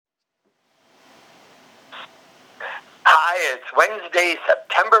Wednesday,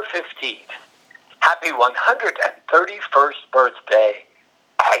 September 15th. Happy 131st birthday,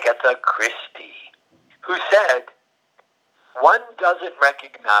 Agatha Christie, who said, "One doesn't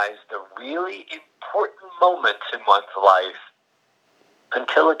recognize the really important moments in one's life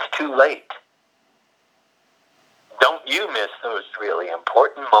until it's too late." Don't you miss those really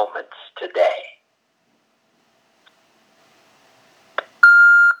important moments today.